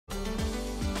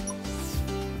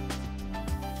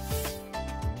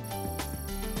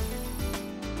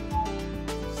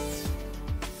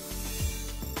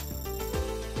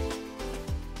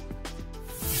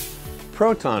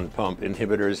Proton pump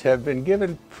inhibitors have been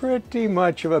given pretty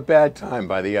much of a bad time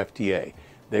by the FDA.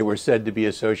 They were said to be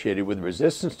associated with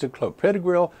resistance to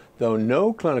clopidogrel, though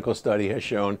no clinical study has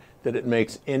shown that it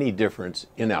makes any difference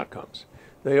in outcomes.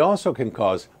 They also can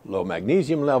cause low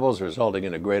magnesium levels, resulting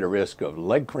in a greater risk of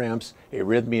leg cramps,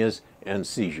 arrhythmias, and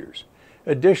seizures.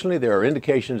 Additionally, there are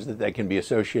indications that they can be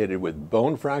associated with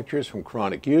bone fractures from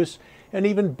chronic use and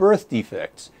even birth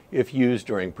defects if used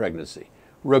during pregnancy.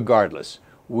 Regardless,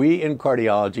 we in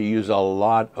cardiology use a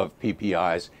lot of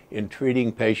PPIs in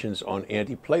treating patients on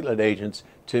antiplatelet agents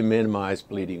to minimize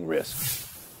bleeding risk.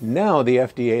 Now the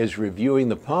FDA is reviewing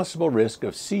the possible risk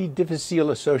of C.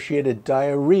 difficile-associated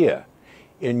diarrhea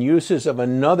in uses of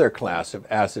another class of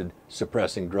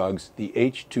acid-suppressing drugs, the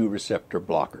H2 receptor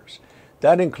blockers.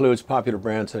 That includes popular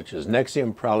brands such as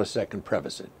Nexium, Prilosec, and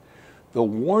Prevacid. The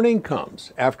warning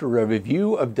comes after a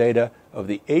review of data of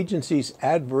the agency's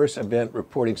adverse event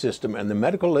reporting system and the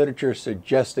medical literature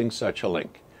suggesting such a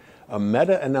link. A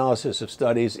meta-analysis of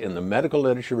studies in the medical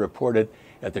literature reported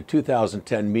at the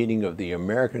 2010 meeting of the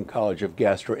American College of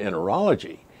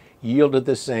Gastroenterology yielded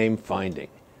the same finding.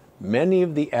 Many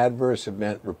of the adverse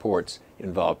event reports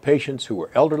involved patients who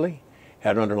were elderly,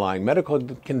 had underlying medical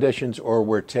conditions, or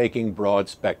were taking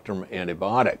broad-spectrum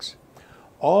antibiotics.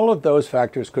 All of those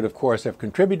factors could, of course, have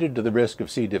contributed to the risk of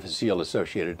C.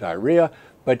 difficile-associated diarrhea,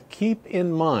 but keep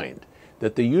in mind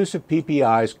that the use of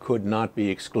PPIs could not be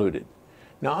excluded.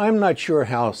 Now, I'm not sure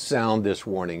how sound this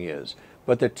warning is,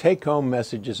 but the take-home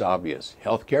message is obvious.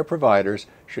 Healthcare providers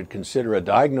should consider a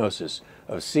diagnosis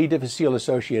of C.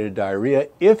 difficile-associated diarrhea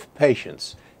if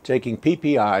patients taking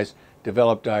PPIs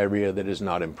develop diarrhea that is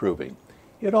not improving.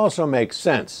 It also makes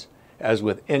sense, as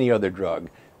with any other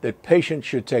drug, that patients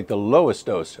should take the lowest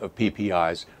dose of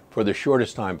PPIs for the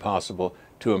shortest time possible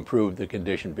to improve the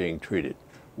condition being treated.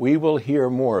 We will hear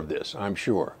more of this, I'm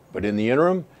sure, but in the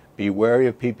interim, be wary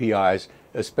of PPIs,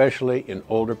 especially in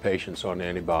older patients on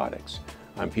antibiotics.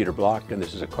 I'm Peter Block, and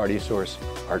this is a CardioSource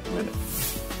Heart Minute.